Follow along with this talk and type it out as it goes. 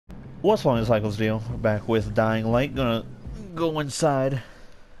What's Falling Cycles deal? We're back with Dying Light. Gonna go inside.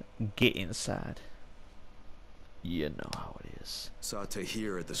 Get inside. You know how it is. Saw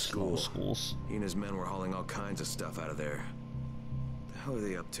Tahir at the Small school. schools. He and his men were hauling all kinds of stuff out of there. The hell are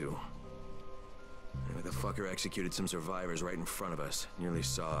they up to? Anyway, the fucker executed some survivors right in front of us. Nearly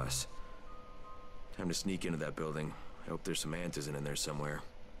saw us. Time to sneak into that building. I hope there's some Antizin in there somewhere.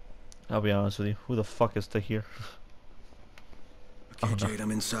 I'll be honest with you. Who the fuck is Tahir? Okay, Jade, I'm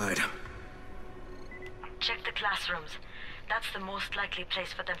inside. Check the classrooms. That's the most likely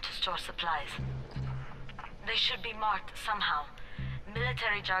place for them to store supplies. They should be marked somehow.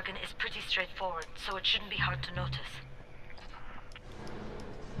 Military jargon is pretty straightforward, so it shouldn't be hard to notice.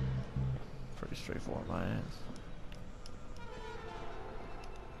 Pretty straightforward, my ass.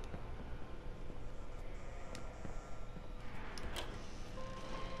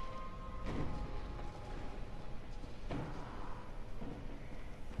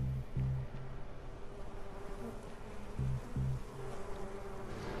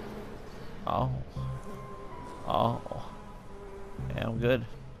 Oh. Oh. Yeah, I'm good.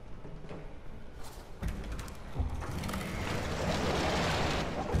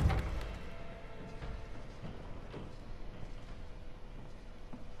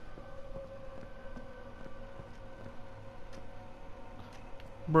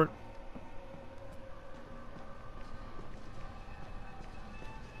 Bert.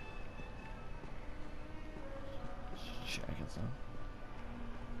 Checking some.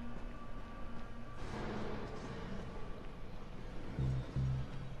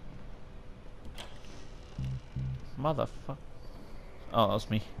 Motherfucker. Oh, that was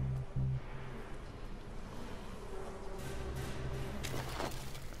me.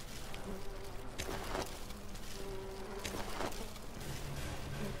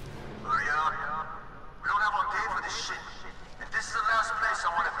 We don't have all day for this shit. And this is the last place I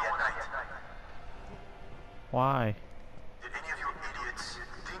want to be at night. Why? Did any of you idiots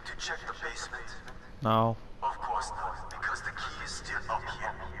think to check the basement? No. Of course not, because the key is still up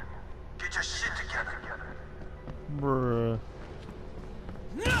here. Get your shit together. Bruh.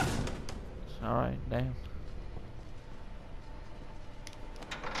 Alright, damn.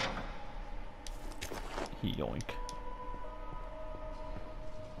 Yoink.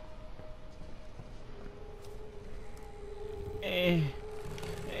 I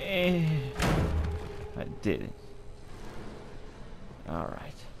did it.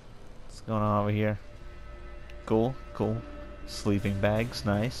 Alright. What's going on over here? Cool, cool. Sleeping bags,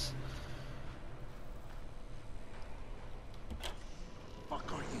 nice.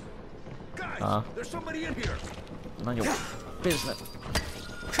 Fuck are you? Guys, there's somebody in here. None of your business.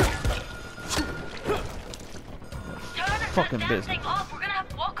 Turn this Fucking damn business. thing off. We're gonna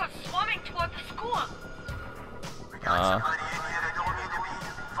have walkers swarming toward the school. We got somebody in here that don't need to be.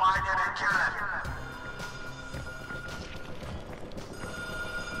 Find them and kill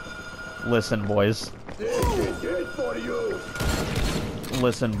them. Listen, boys. Dead for you.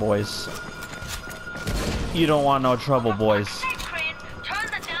 Listen, boys. You don't want no trouble, boys. Hey, Crane, turn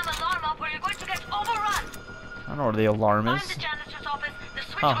the damn alarm off or you're going to get overrun. I don't know where the alarm Find is. the janitor's office. The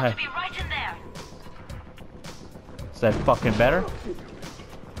switch Oh, ought hey. to be right in there. Is that fucking better?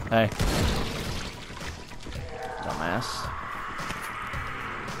 Hey. Dumbass.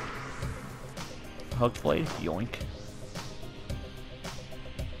 Hook blade? Yoink.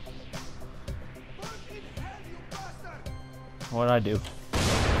 What'd I do?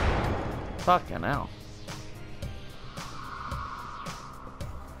 Fucking hell.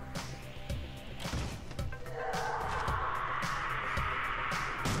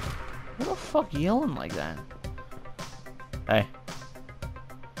 Who the fuck yelling like that? Hey.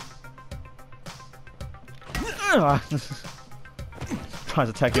 Trying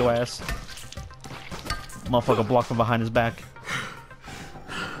to attack your ass. Motherfucker blocked from behind his back.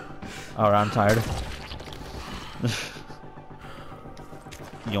 Alright, I'm tired.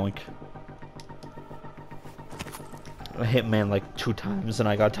 Yoink. I hit man like 2 times and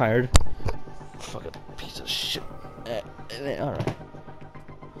I got tired. Fucking piece of shit. Alright.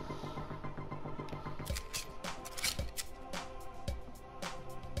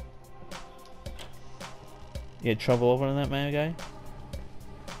 You had trouble opening that man guy?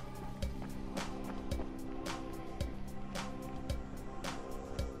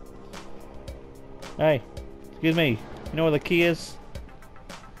 Hey, excuse me. You know where the key is?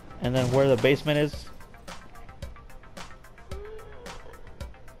 And then where the basement is?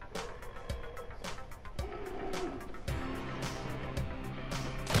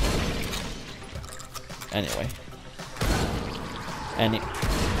 Anyway.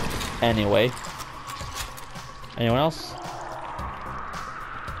 Anyway. Anyone else?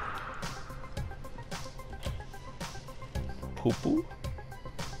 poo-poo.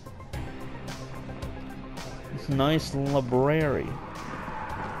 Nice library.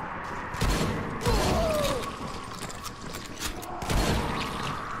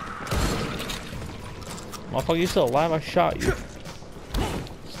 Motherfucker, you still alive? I shot you.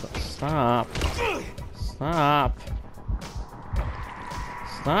 Stop. Stop.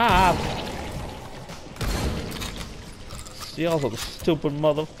 Stop. See, also the stupid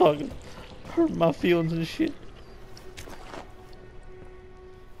motherfucker hurt my feelings and shit.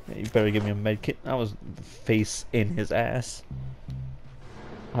 Yeah, you better give me a med kit. I was face in his ass.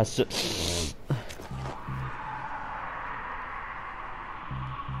 I said.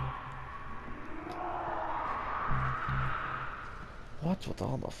 What's with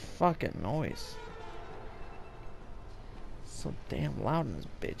all the fucking noise? It's so damn loud in this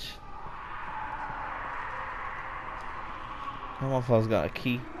bitch. That motherfucker's got a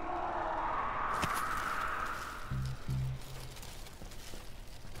key.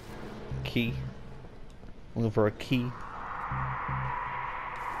 Key. Looking for a key.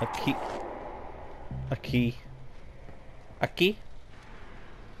 A key. A key. A key?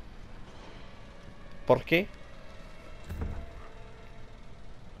 ¿Por qué?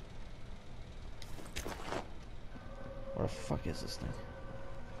 Where the fuck is this thing?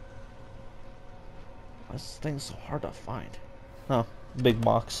 Why is this thing so hard to find? Oh, big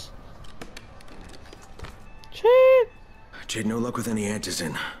box. Shit! Jade, no luck with any answers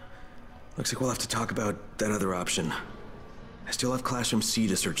in. Looks like we'll have to talk about that other option. I still have Classroom C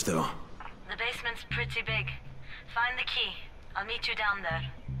to search, though. The basement's pretty big. Find the key. I'll meet you down there.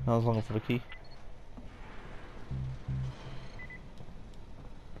 I was looking for the key.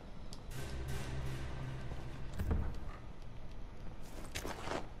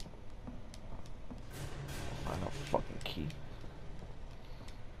 Find a fucking key.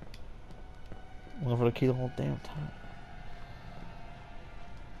 I'm looking for the key the whole damn time.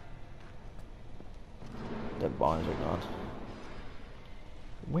 Dead bodies are gone.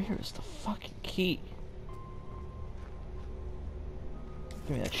 Where is the fucking key?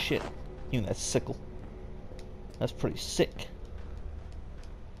 Give me that shit. Give me that sickle. That's pretty sick.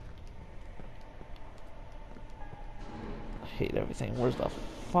 I hate everything. Where's the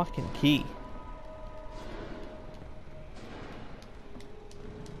fucking key?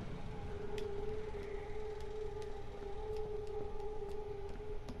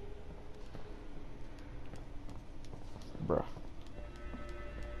 Bruh.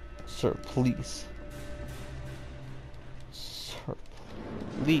 Sir, please. Sir,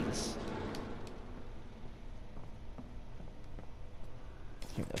 please.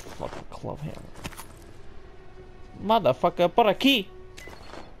 Give me that fucking club hammer. Motherfucker, por aquí.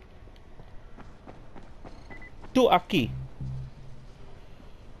 Tú aquí.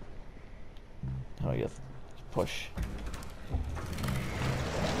 How do I get push?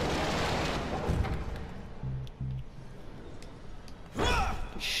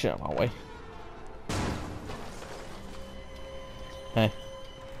 Shit out of my way. Hey.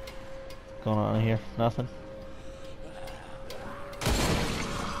 What's going on in here? Nothing.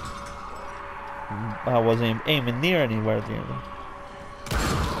 I wasn't even aiming near anywhere near them.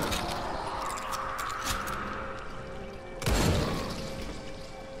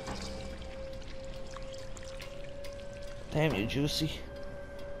 Damn you, Juicy.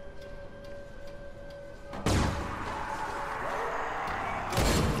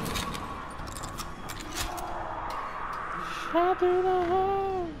 Shot through the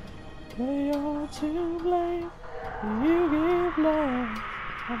heart, they all to blame. You give love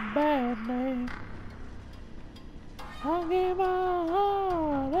a bad name. I give my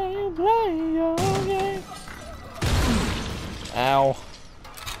heart and you play your game. Ow.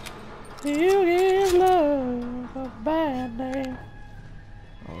 You give love a bad name.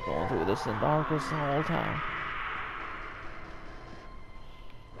 I'm going through this in darkness the whole time.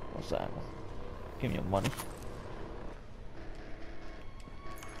 What's that? Give me your money.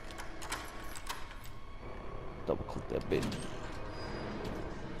 Double click that bit.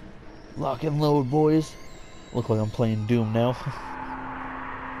 Lock and load, boys. Look like I'm playing Doom now.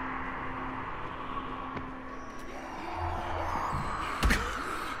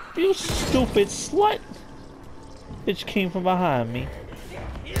 You stupid slut! Bitch came from behind me.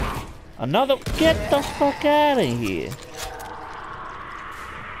 Another. Get the fuck out of here!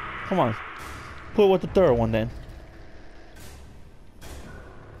 Come on. Put it with the third one then.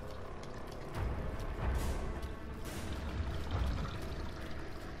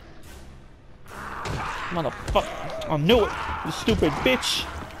 Motherfucker. I knew it, you stupid bitch.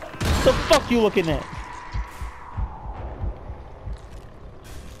 What the fuck you looking at?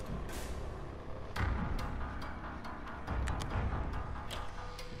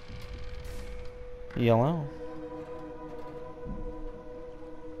 Yellow.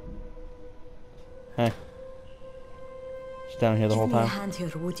 Hey. Just down here the whole Give me a time. hand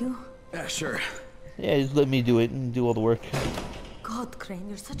here, would you? Yeah, sure. Yeah, just let me do it and do all the work. God, Crane,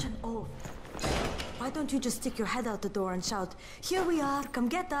 you're such an oaf. Why don't you just stick your head out the door and shout, "Here we are, come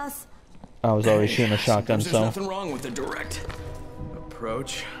get us"? I was already shooting a shotgun, There's so. nothing wrong with the direct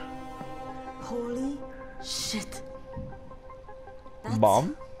approach. Holy shit. That's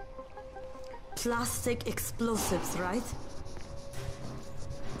Bomb? plastic explosives, right?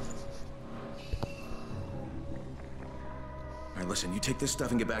 All right, listen, you take this stuff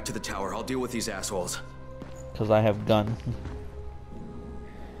and get back to the tower. I'll deal with these assholes. Because I have gun.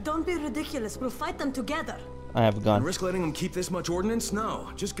 Don't be ridiculous, we'll fight them together. I have a gun. Risk letting them keep this much ordnance?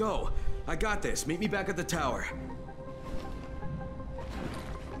 No, just go. I got this. Meet me back at the tower.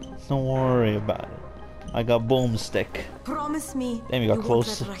 Don't worry about it. I got boomstick. Promise me Damn, you got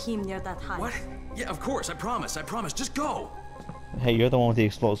close. won't let Rahim near that hive. What? Yeah, of course. I promise. I promise. Just go. Hey, you're the one with the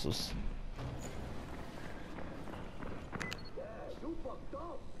explosives.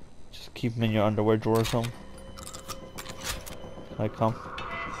 Just keep them in your underwear drawer or something. I come.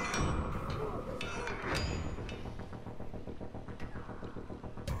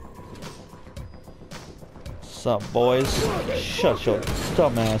 What's up, boys? Shut your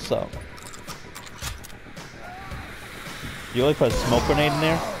dumb ass up. You really put a smoke grenade in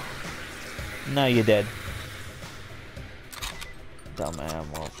there? Now you're dead. Dumb ass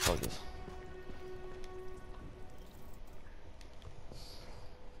motherfuckers.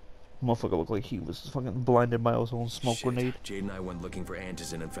 Motherfucker looked like he was fucking blinded by his own smoke grenade. Jade and I went looking for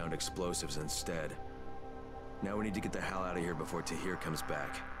antizin and found explosives instead. Now we need to get the hell out of here before Tahir comes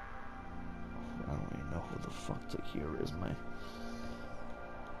back. I don't even know who the fuck Tahir is, man.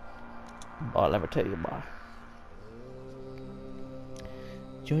 Oh, let me tell you, boy.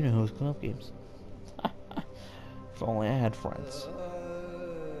 Junior Who's Club Games. If only I had friends.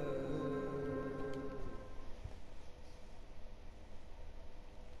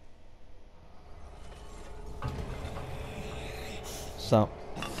 So.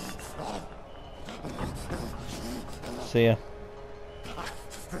 See ya.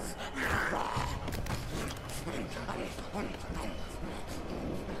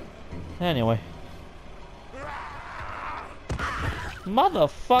 Anyway.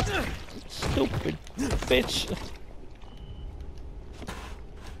 Motherfucker! Stupid bitch.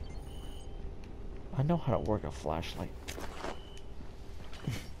 I know how to work a flashlight.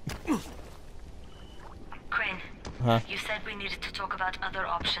 Crane, Huh? you said we needed to talk about other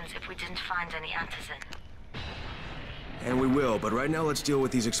options if we didn't find any antizin. And we will, but right now let's deal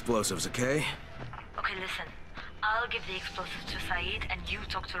with these explosives, okay? Okay, listen. I'll give the explosives to Saeed and you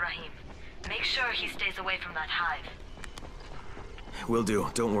talk to Rahim. Make sure he stays away from that hive. Will do.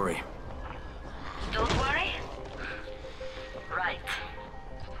 Don't worry. Don't worry? Right.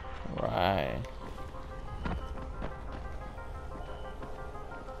 Right.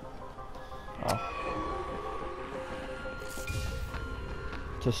 Oh.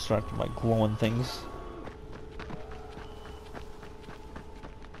 Distracted by glowing things.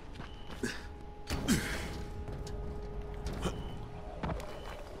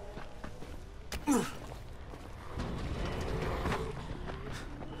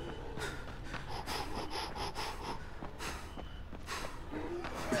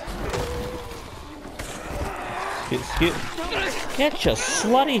 Get your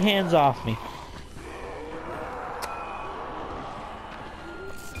slutty hands off me.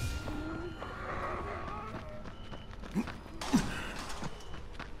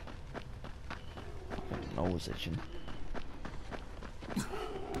 Nose itching.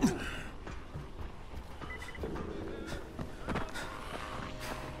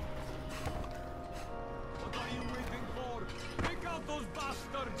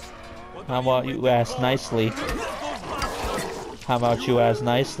 How about you ask nicely? How about you ask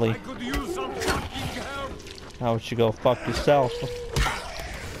nicely? How about you go fuck yourself?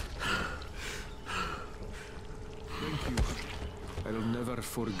 Thank you. I'll never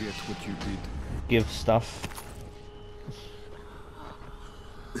forget what you did. Give stuff.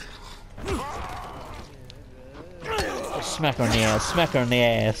 Smack her in the ass, smack her in the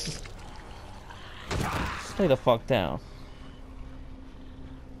ass. Stay the fuck down.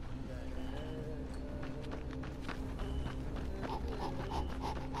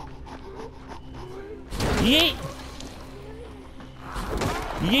 Yeet!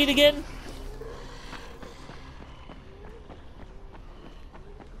 Yeet again!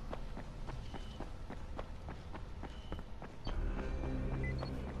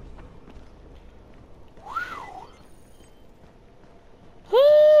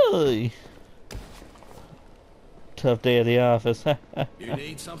 Hey! Tough day at the office. You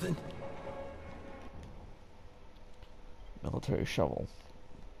need something? Military shovel.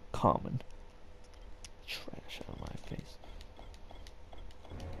 Common. Trash out of my face.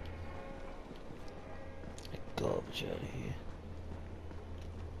 Garbage out of here.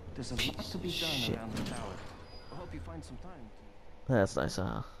 There's a lot to be done Shit. around the tower. I hope you find some time. That's nice,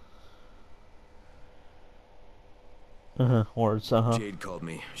 words, Jade called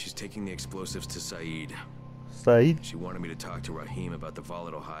me. She's taking the explosives to Saeed. Saeed? She wanted me to talk to Rahim about the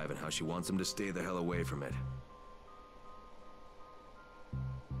volatile hive and how she wants him to stay the hell away from it.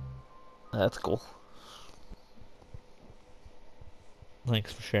 That's cool.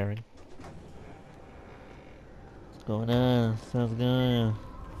 Thanks for sharing. What's going on? Sounds good.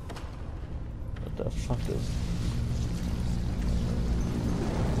 What the fuck is...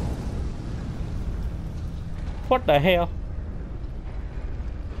 What the hell?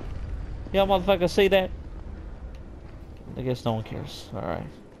 Y'all motherfuckers see that? I guess no one cares. Alright.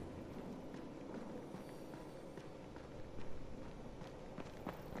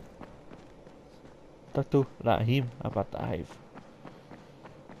 Talk to Rahim about the hive.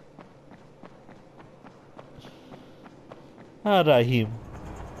 Rahim.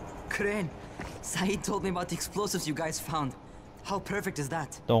 Crane, Saeed told me about the explosives you guys found. How perfect is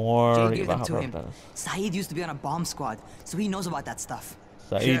that? Don't Jay worry gave them about to how him. that is. Saeed used to be on a bomb squad, so he knows about that stuff.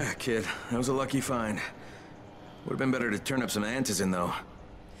 Saeed. Yeah, kid. That was a lucky find. Would have been better to turn up some antizin, though.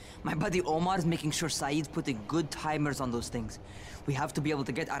 My buddy Omar is making sure Saeed's putting good timers on those things. We have to be able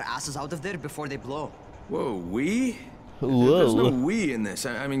to get our asses out of there before they blow. Whoa, we? Whoa. There's no we in this.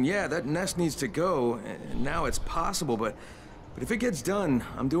 I mean, yeah, that nest needs to go, and now it's possible, but if it gets done,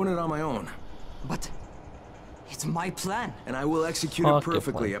 I'm doing it on my own. But it's my plan. And I will execute Fuck it your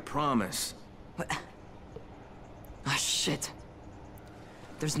perfectly, plan. I promise. But... Ah, shit.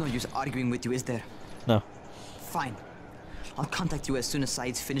 There's no use arguing with you, is there? No. Fine. I'll contact you as soon as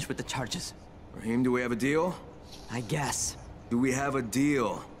Saeed's finished with the charges. Rahim, do we have a deal? I guess. Do we have a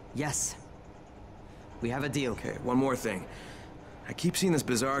deal? Yes. We have a deal. Okay, one more thing. I keep seeing this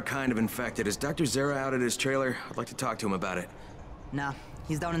bizarre kind of infected. Is Dr. Zera out at his trailer? I'd like to talk to him about it. Nah,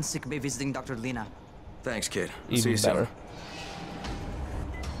 he's down in sick bay visiting Dr. Lena. Thanks, kid. I'll Even see you better. soon.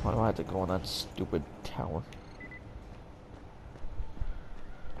 Why do I have to go on that stupid tower?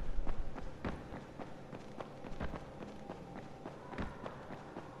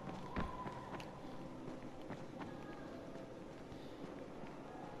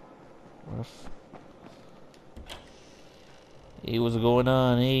 What if... Hey, what's going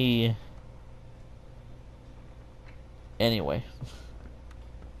on? Hey. Anyway.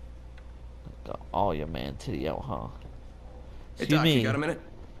 Got all your man titty out, huh? Hey, See Doc, me. you got a minute?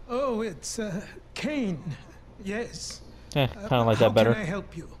 Oh, it's Kane. Yes. Kind of like How that better. can I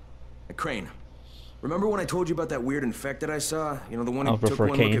help you? Hey, Crane. Remember when I told you about that weird infected I saw? You know, the one who I'll took prefer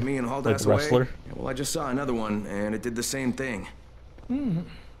one look Kane, at me and hauled like us the wrestler. away? Yeah, well, I just saw another one, and it did the same thing.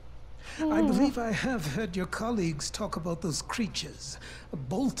 I believe I have heard your colleagues talk about those creatures.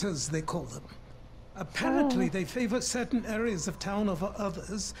 Bolters, they call them. Apparently, they favor certain areas of town over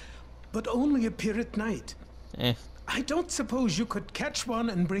others, but only appear at night. I don't suppose you could catch one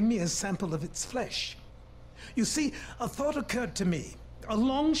and bring me a sample of its flesh. You see, a thought occurred to me. A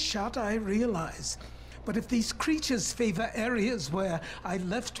long shot, I realize. But if these creatures favor areas where I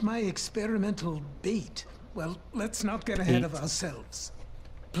left my experimental bait, well, let's not get ahead of ourselves.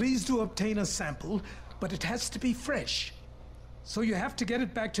 Please do obtain a sample, but it has to be fresh. So you have to get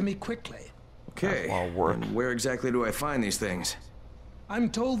it back to me quickly. Okay, That's a lot of work. and where exactly do I find these things? I'm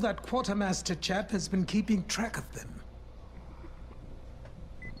told that quartermaster chap has been keeping track of them.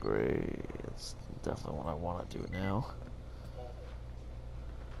 Great. It's definitely what I want to do now.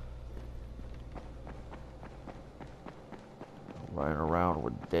 Running around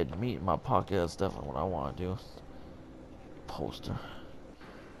with dead meat in my pocket, that's definitely what I want to do. Poster.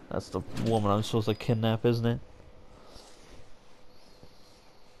 That's the woman I'm supposed to kidnap, isn't it?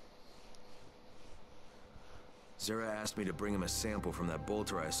 Zera asked me to bring him a sample from that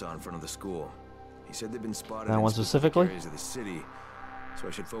bolter I saw in front of the school. He said they've been spotted That in one specific specifically? areas of the city, so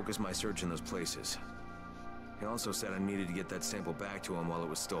I should focus my search in those places. He also said I needed to get that sample back to him while it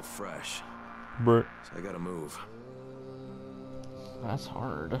was still fresh, Brr. so I gotta move. That's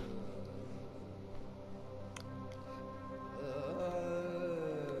hard.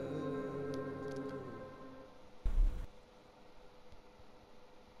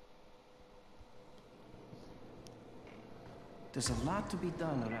 There's a lot to be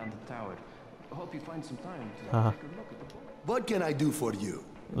done around the tower. I hope you find some time to take a look at the board. What can I do for you?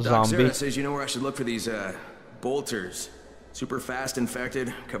 Doc Zombie. Zera says you know where I should look for these, bolters. Super fast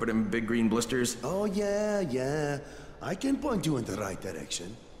infected, covered in big green blisters. Oh, yeah. I can point you in the right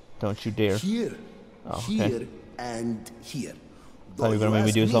direction. Don't you dare. Here, Oh, okay. here, and here. Thought you were gonna you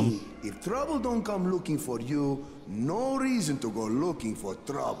maybe do ask something. me, if trouble don't come looking for you, no reason to go looking for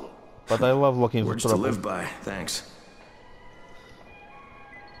trouble. But I love looking for Words to trouble. live by, thanks.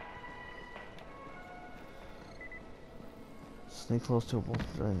 Sneak close to a bolter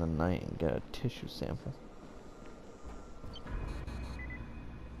during the night and get a tissue sample.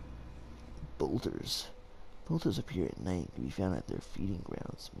 Bolters. Bolters appear at night and can be found at their feeding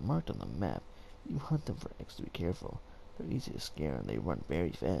grounds. Marked on the map, you hunt them for eggs to be careful. They're easy to scare and they run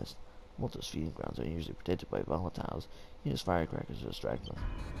very fast. Bolters' feeding grounds are usually protected by volatiles. Use firecrackers to distract them.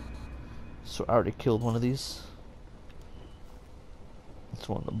 So I already killed one of these. It's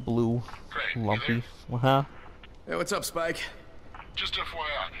one of the blue, Craig, lumpy. Huh? Hey, what's up, Spike? Just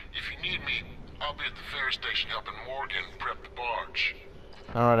FYI, if you need me, I'll be at the ferry station helping Morgan prep the barge.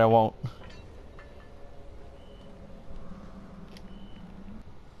 Alright, I won't.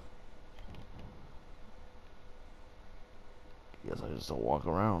 Guess I just don't walk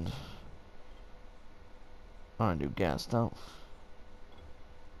around. I do gassed out.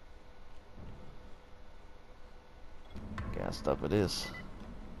 Gassed up it is.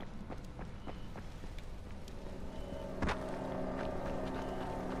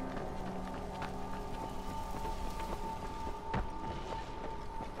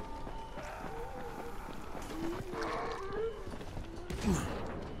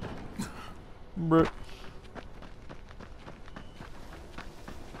 Bruh.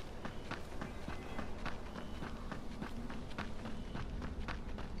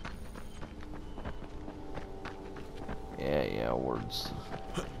 Yeah, words.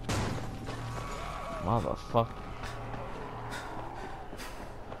 Motherfucker.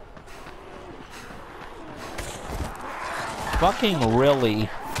 Fucking really?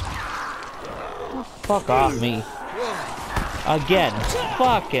 Fuck off me. Again.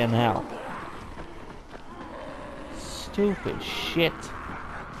 Fucking hell. Stupid shit.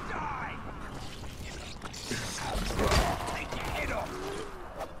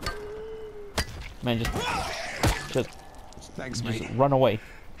 Man, just Thanks, mate. run away.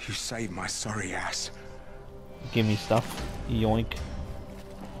 You saved my sorry ass. Give me stuff. Yoink.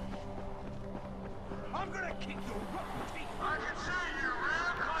 I'm gonna kick your rotten teeth. I can see you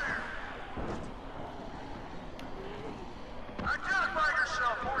real clear. Identify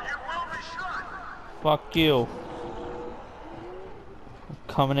yourself or you will be shot. Fuck you. I'm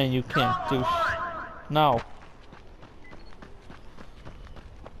coming in, you can't do no.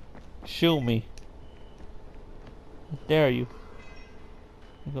 Shoot me. How dare you?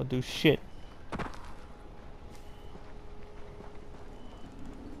 You gonna do shit.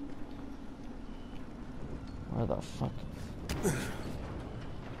 Where the fuck?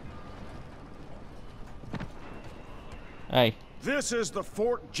 Hey. This is the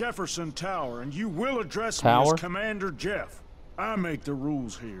Fort Jefferson Tower, and you will address me Tower? as Commander Jeff. I make the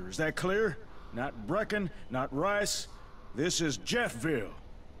rules here. Is that clear? Not Brecken, not Rice. This is Jeffville,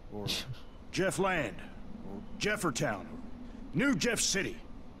 or Jeff Land, or Jeffertown, or New Jeff City.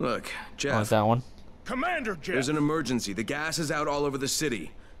 Look, I Jeff. want that one. Commander Jeff! There's an emergency. The gas is out all over the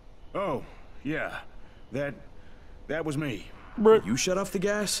city. Oh, yeah. That was me. You shut off the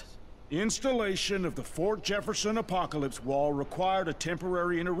gas? Installation of the Fort Jefferson Apocalypse Wall required a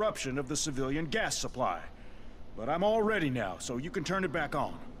temporary interruption of the civilian gas supply. But I'm all ready now, so you can turn it back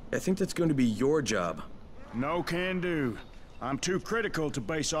on. I think that's going to be your job. No can do. I'm too critical to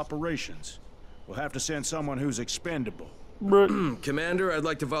base operations. We'll have to send someone who's expendable. Commander, I'd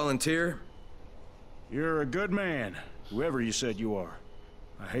like to volunteer. You're a good man, whoever you said you are.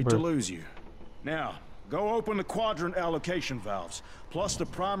 I hate to lose you. Now, go open the quadrant allocation valves, plus the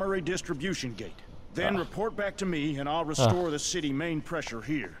primary distribution gate. Then report back to me, and I'll restore the city main pressure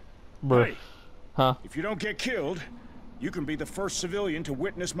here. Hey, huh? If you don't get killed, you can be the first civilian to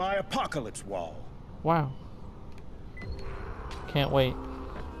witness my apocalypse wall. Wow. Can't wait.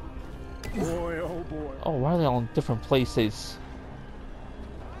 Boy, oh boy. Oh, why are they all in different places?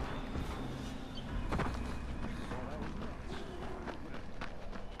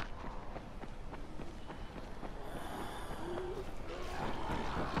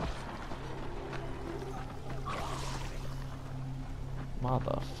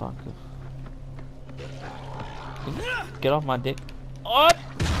 Motherfucker. Get off my dick. Oh!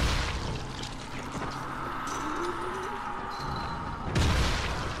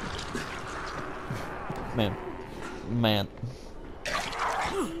 Man.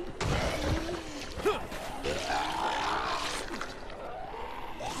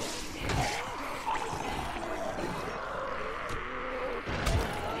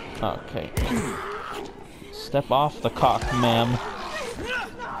 Okay. Step off the cock, ma'am.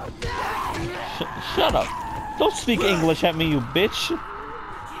 Shut up. Don't speak English at me, you bitch.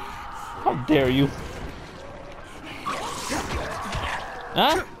 How dare you?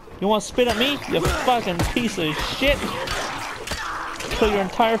 Huh? You want to spit at me? You fucking piece of shit. Kill your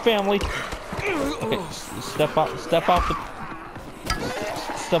entire family. Okay, step off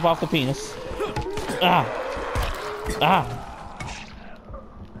the penis. Ah. Ah.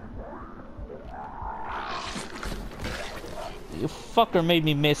 You fucker made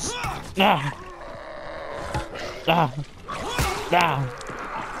me miss. Ah. Ah. Ah.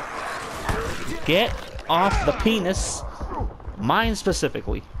 Get off the penis. Mine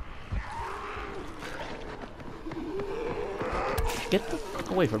specifically. Get the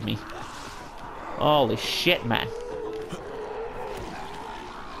fuck away from me. Holy shit, man.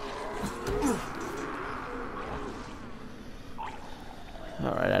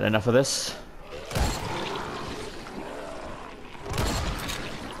 Alright, had enough of this.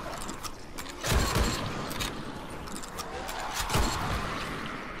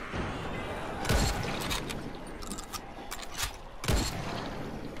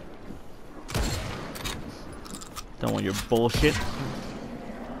 Don't want your bullshit.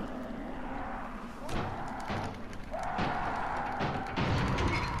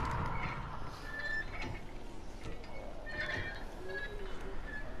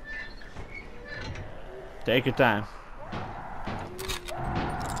 Take your time.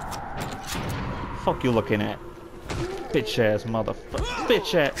 Fuck you looking at? Bitch ass motherfucker.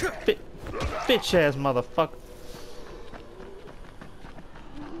 Bitch ass motherfucker.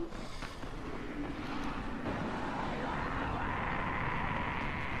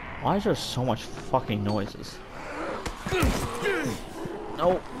 Why is there so much fucking noises?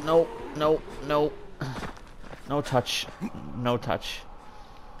 No, no, no, no. No touch. No touch.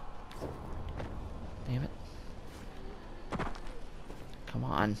 Damn it. Come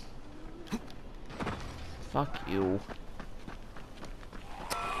on. Fuck you.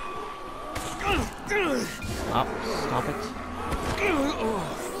 Stop. Stop it.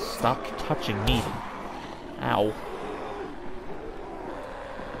 Stop touching me. Ow.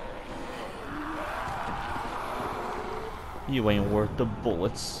 You ain't worth the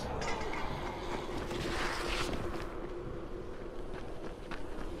bullets.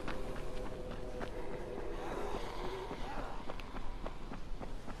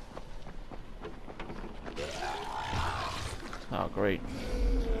 Oh, great.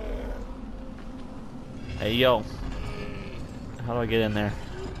 Hey, yo. How do I get in there?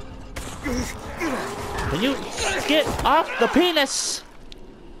 Can you get off the penis?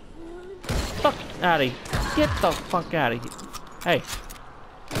 Fuck out of here. Get the fuck out of here. Hey.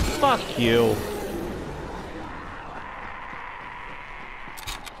 Fuck you.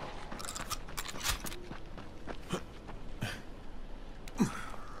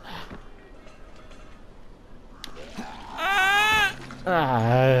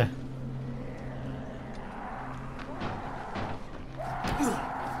 Ah.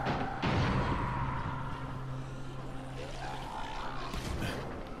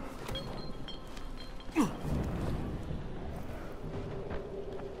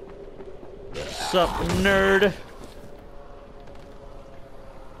 Sup, nerd?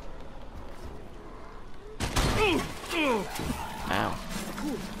 Ow.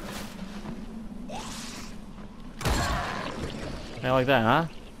 I like that, huh?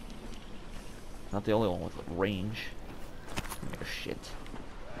 Not the only one with range. Oh, shit.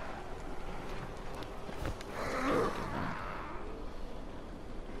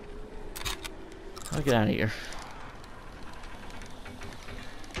 I'll get out of here.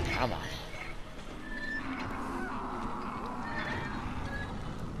 Come on.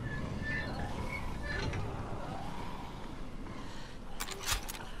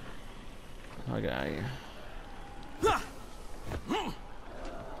 I'll get out of here.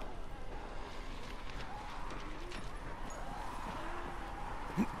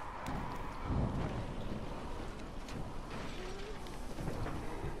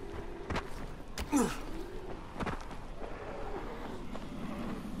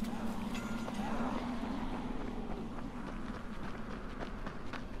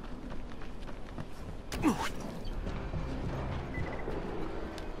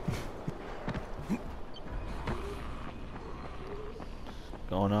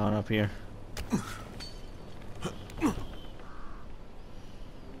 Going on up here?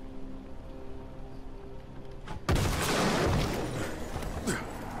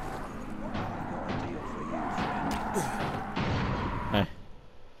 Hey.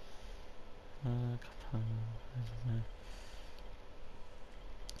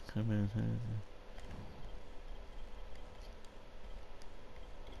 Let's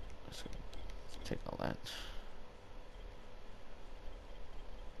take all that.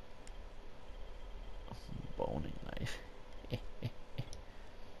 Boning knife.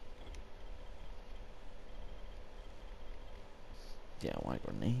 Yeah, why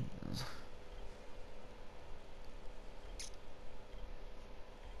grenades?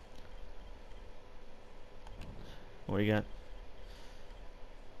 What do you got?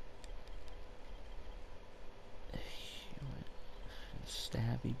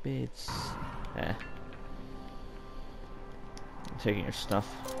 Stabby bits. Eh. I'm taking your stuff.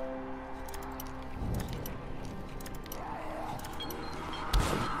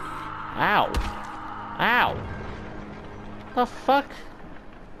 Ow! Ow! The fuck?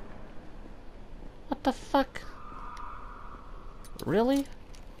 What the fuck? Really?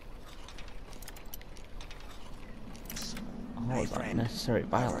 Oh, it's unnecessary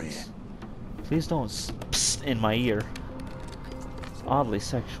violence. Please don't psst in my ear. It's oddly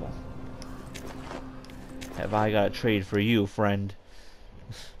sexual. Have I got a trade for you, friend?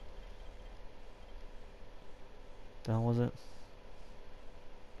 The hell was it?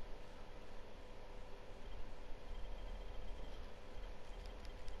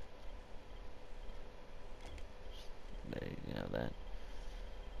 There you go, that.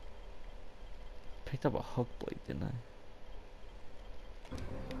 Picked up a hook blade, didn't I?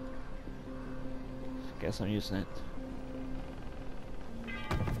 Guess I'm using it.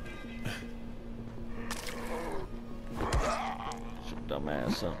 Shut your dumb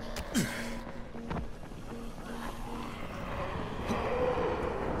ass up.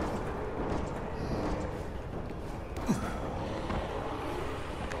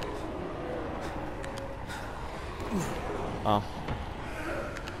 Oh.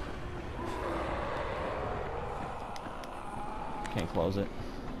 Can't close it.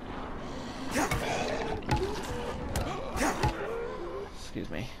 Excuse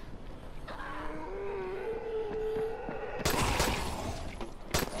me.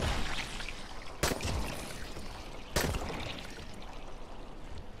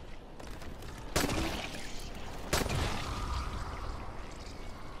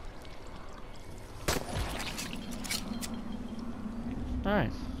 All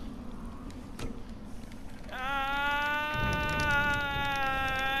right.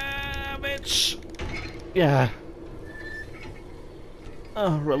 Bitch. Yeah.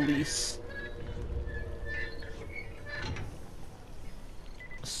 Release.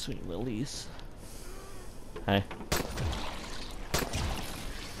 Sweet release. Hey.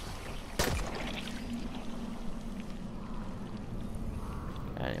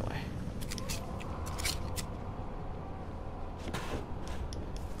 Anyway.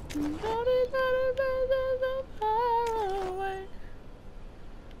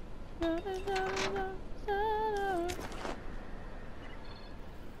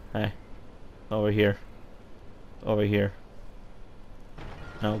 Hey, over here. Over here.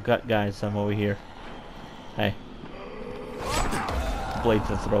 No, guys, I'm over here. Hey. Blade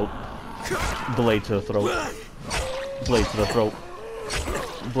to the throat. Blade to the throat. Blade to the throat.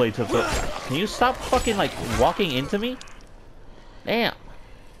 Blade to the throat. Can you stop fucking, like, walking into me? Damn.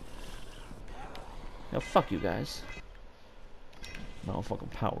 Yo, fuck you guys. No fucking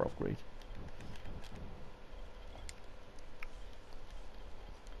power upgrade.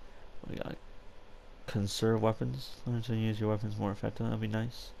 What do you got? Conserve weapons. Learn to use your weapons more effectively. That'd be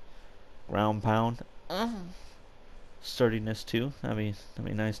nice. Ground pound. Sturdiness too. That'd be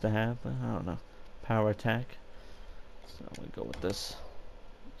nice to have. But I don't know. Power attack. So I'm gonna go with this.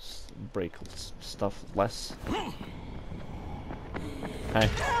 Break stuff less. Hey,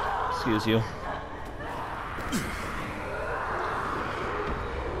 excuse you.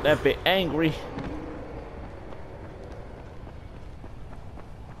 That bit angry.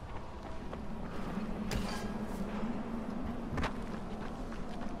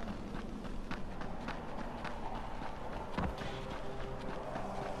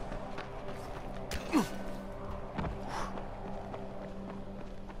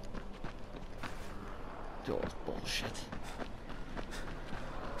 Doors bullshit.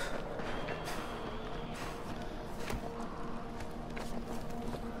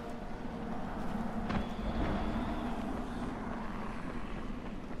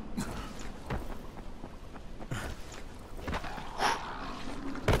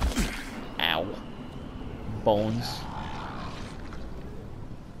 Ow. Bones.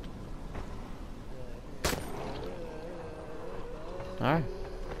 Alright.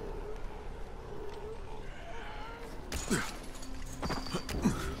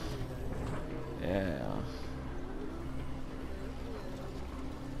 Yeah.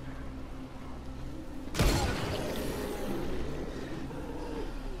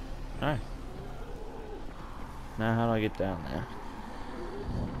 do I get down there?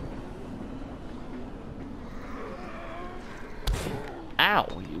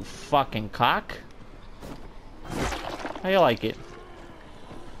 Ow, you fucking cock. How you like it?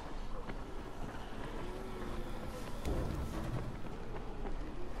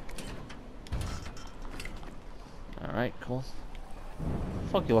 Alright, cool.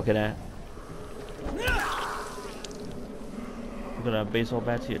 Fuck you looking at? Look at that baseball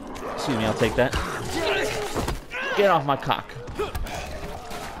bat here. Excuse me, I'll take that. Get off my cock.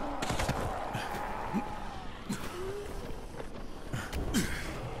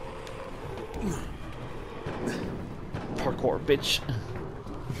 Parkour, bitch.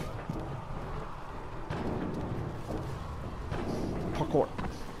 Parkour.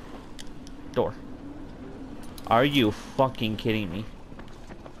 Door. Are you fucking kidding me?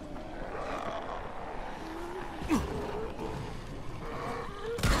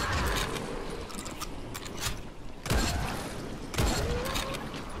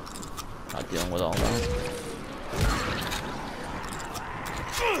 Not dealing with all that.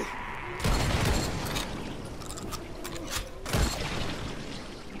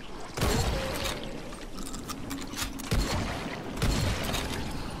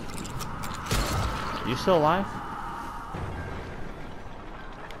 Are you still alive?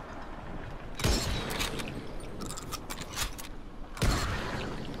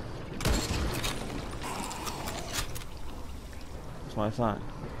 That's what I thought.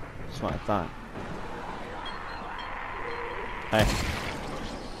 That's what I thought. Hey.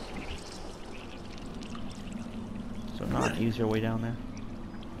 So not an easier way down there?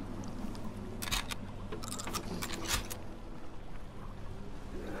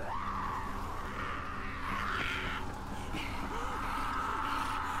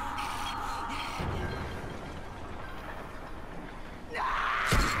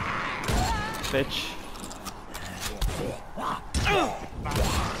 Bitch.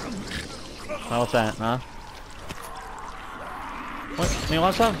 How about that, huh? What? You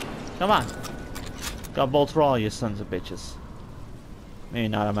want some? Come on. Got bolts for all you sons of bitches. Maybe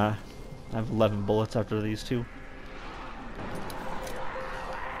not, I have 11 bullets after these two.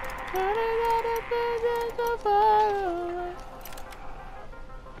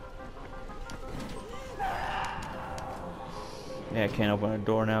 Yeah, can't open a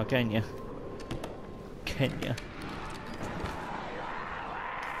door now, can you? Can you?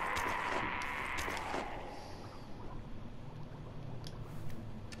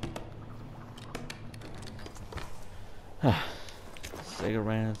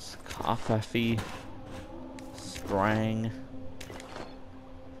 Cigarettes, coffee, strang,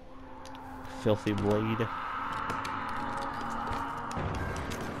 filthy blade.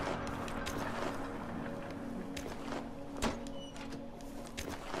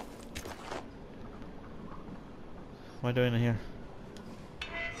 What am I doing in here?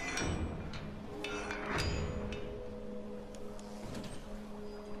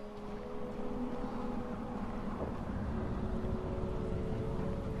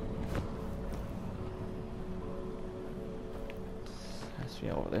 Has to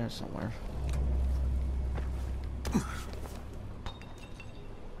be over there somewhere.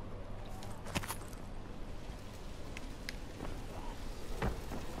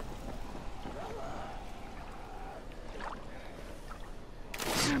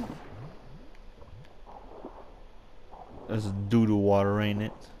 That's doo-doo water, ain't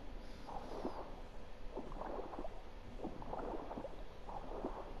it?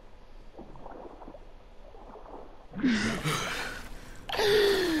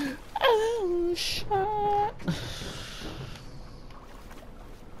 Oh, shit.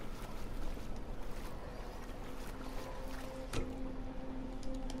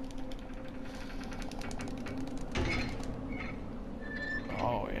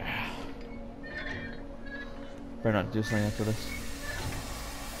 Oh, yeah. Better not do something after this.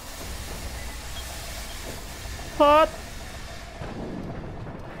 What?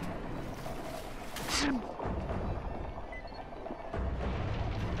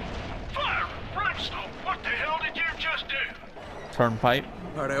 Fire! Brimstone! What the hell did you just do? Turnpike.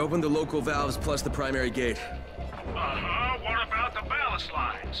 Alright, I opened the local valves plus the primary gate. Uh-huh. What about the ballast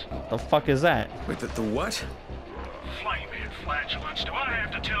lines? The fuck is that? Wait, the what? Flamehead flatulence. Do I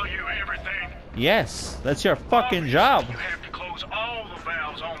have to tell you everything? Yes, that's your fucking job. You have to close all the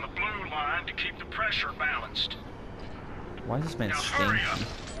valves on the blue line to keep the pressure balanced. Why is this man Now hurry up.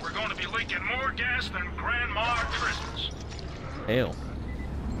 stinky? We're going to be leaking more gas than Grandma at Christmas. Ew.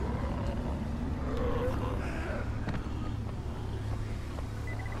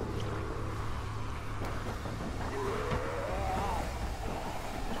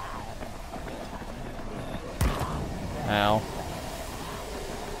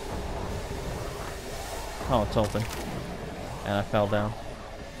 Oh, it's open. And I fell down.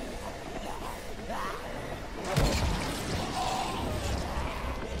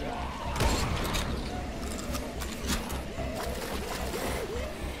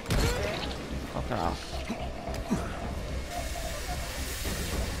 Fuck off.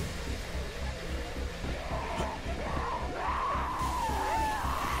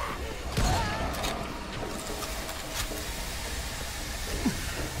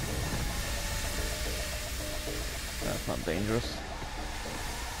 That's not dangerous.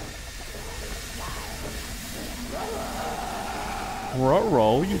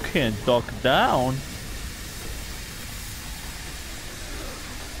 Ruh-roh, you can't duck down.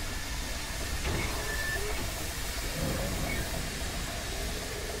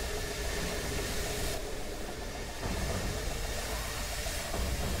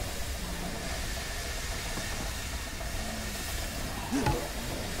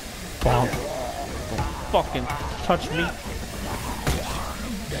 Bonk. Don't fucking touch me.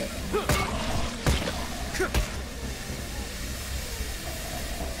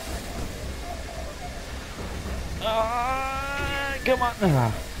 Come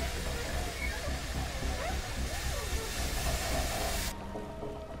on.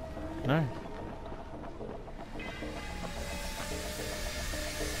 No.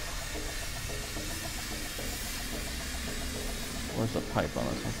 Where's the pipe on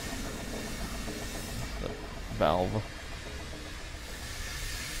this one? The valve.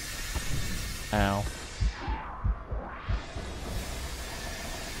 Ow.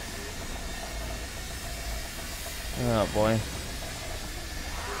 Oh boy.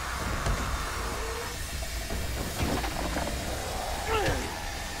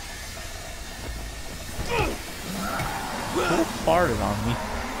 Who farted on me?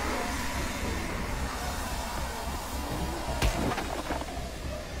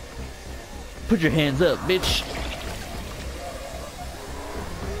 Put your hands up, bitch.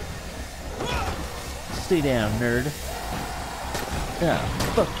 Stay down, nerd. Ah,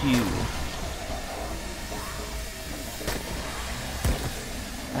 fuck you.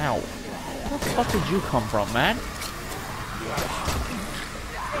 Ow. Where the fuck did you come from, man?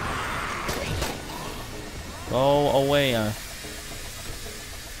 Go away,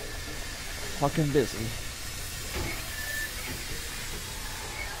 fucking busy.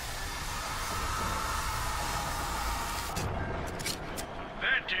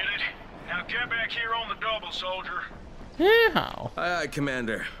 That did it. Now get back here on the double, soldier. Yeah. Aye, aye,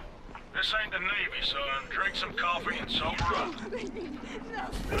 Commander. This ain't the Navy, son. Drink some coffee and sober up.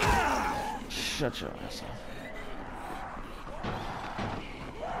 Shut your ass up.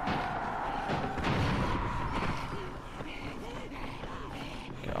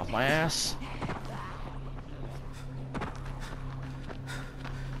 Get off my ass.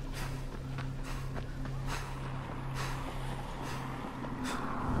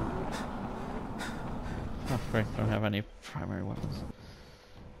 Oh, great. Don't have any primary weapons.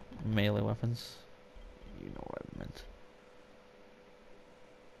 Melee weapons. You know what I meant.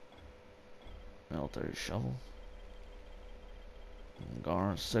 Military shovel.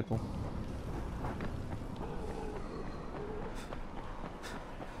 Garnet sickle.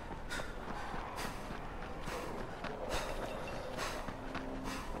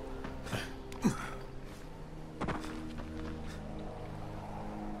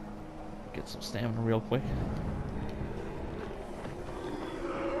 Get some stamina real quick.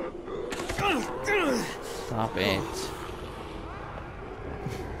 Stop it.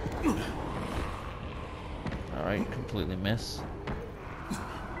 Alright, completely miss.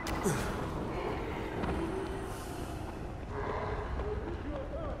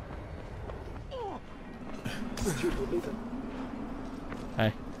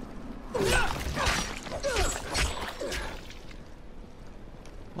 Hey.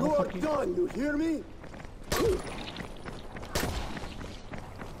 You are done, you hear me?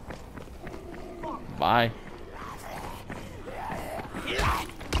 Bye.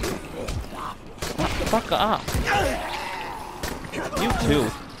 Fuck up. You too.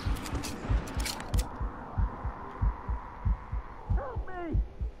 Help me!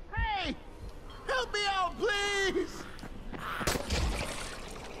 Hey! Help me out, please!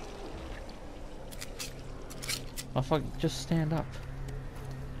 Oh fuck, just stand up.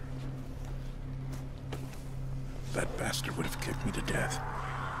 That bastard would have kicked me to death.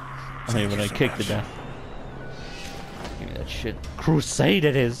 I mean, when I kick to death. Give me that shit. Crusade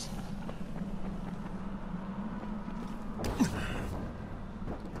it is.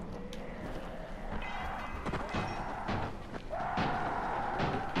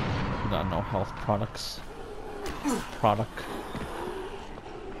 Got no health products.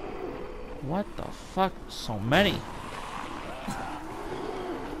 What the fuck? So many.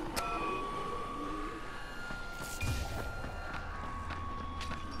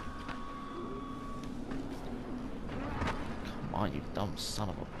 Come on, you dumb son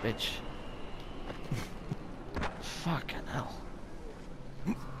of a bitch. Fucking hell.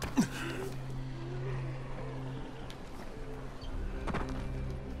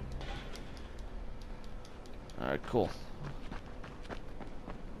 Alright, cool.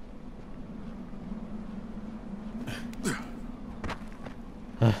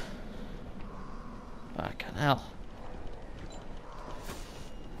 Fucking hell.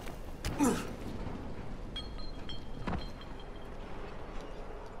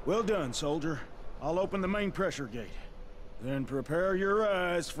 Well done, soldier. I'll open the main pressure gate. Then prepare your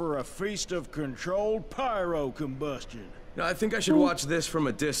eyes for a feast of controlled pyro combustion. No, I think I should watch this from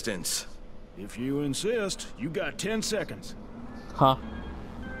a distance. If you insist, you got 10 seconds. Huh?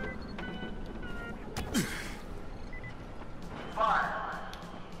 5,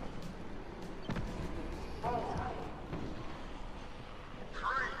 4,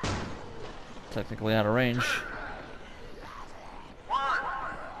 3, Technically out of range. 1.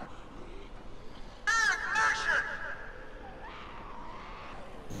 Ignition!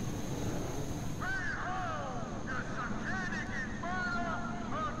 Behold the satanic inferno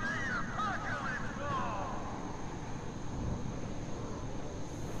of the apocalypse ball!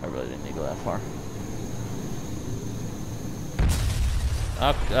 I really didn't need to go that far.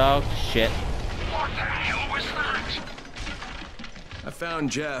 Oh shit. What the hell was that? I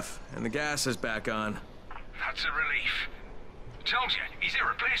found Jeff, and the gas is back on. That's a relief. Told you, he's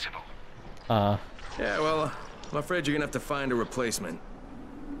irreplaceable. Yeah, well, I'm afraid you're gonna have to find a replacement.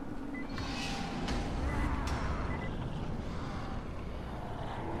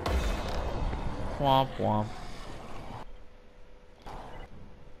 Womp womp.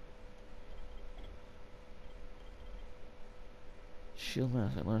 Shield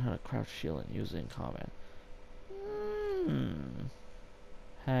mask. I learned how to craft shield and use it in combat.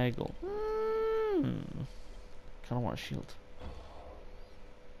 Haggle. Kinda want a shield.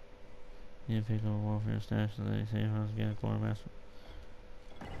 You pick up a warfare stash so that you save house get a quartermaster.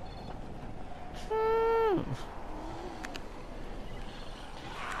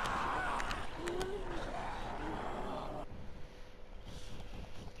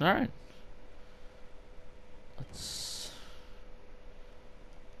 Alright. Let's...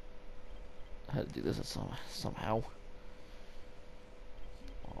 I had to do this somehow.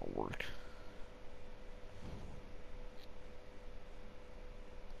 I'll work.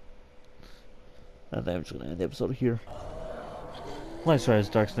 I think I'm just gonna end the episode here. Let's try as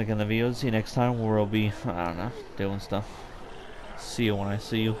DarkSideNick in the video. See you next time where I'll be, I don't know, doing stuff. See you when I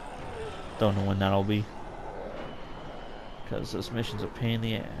see you. Don't know when that'll be. Because this mission's a pain in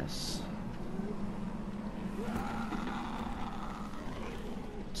the ass.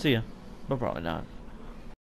 See ya. But probably not.